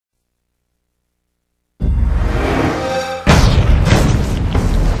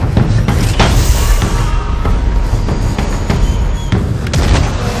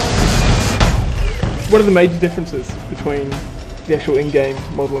are the major differences between the actual in-game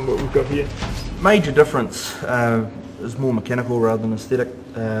model and what we've got here? Major difference is more mechanical rather than aesthetic.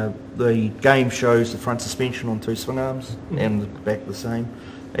 The game shows the front suspension on 2 swing arms and the back the same.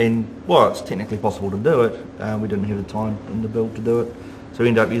 And while it's technically possible to do it, we didn't have the time in the build to do it. So we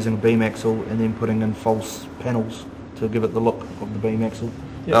ended up using a beam axle and then putting in false panels to give it the look of the beam axle.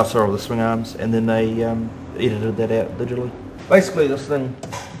 Sorry, the swing arms, and then they edited that out digitally. Basically this thing,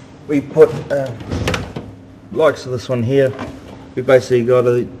 we put, likes of this one here, we basically got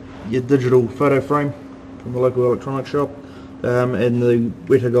your digital photo frame from the local electronics shop, and the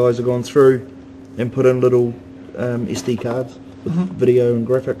Warthog guys have gone through and put in little SD cards with video and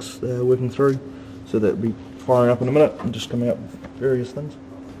graphics working through, so that will be firing up in a minute and just coming up with various things.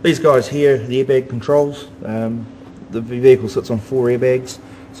 These guys here, the airbag controls, the vehicle sits on 4 airbags,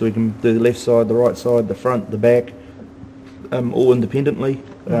 so we can do the left side, the right side, the front, the back, all independently,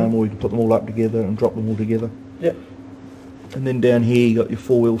 or we can put them all up together and drop them all together. Yep. And then down here you got your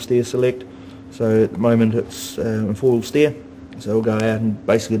 4-wheel steer select. So at the moment it's a 4-wheel steer, so we'll go out and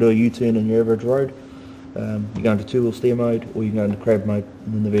basically do a U-turn in your average road. You go into 2-wheel steer mode, or you can go into crab mode,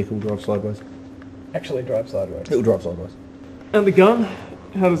 and then the vehicle will drive sideways. Actually drive sideways? It will drive sideways. And the gun,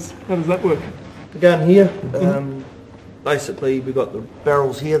 how does that work? The gun here, basically we've got the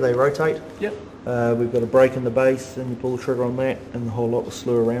barrels here, they rotate. Yep. We've got a brake in the base, and you pull the trigger on that, and the whole lot will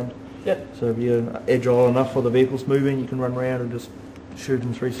slew around. Yep. So if you're agile enough while the vehicle's moving, you can run around and just shoot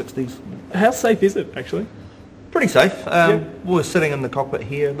in 360s. How safe is it actually? Pretty safe. We're sitting in the cockpit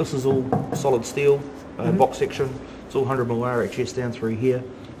here. This is all solid steel, box section. It's all 100mm RHS down through here.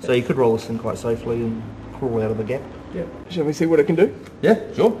 So you could roll this thing quite safely and crawl out of the gap. Yep. Shall we see what it can do? Yeah,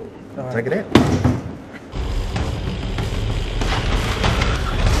 sure. Take it out.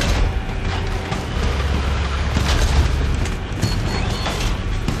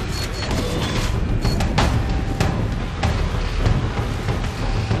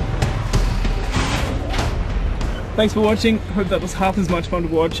 Thanks for watching. Hope that was half as much fun to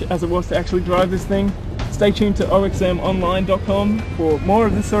watch as it was to actually drive this thing. Stay tuned to oxmonline.com for more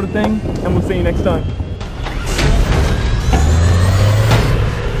of this sort of thing, and we'll see you next time.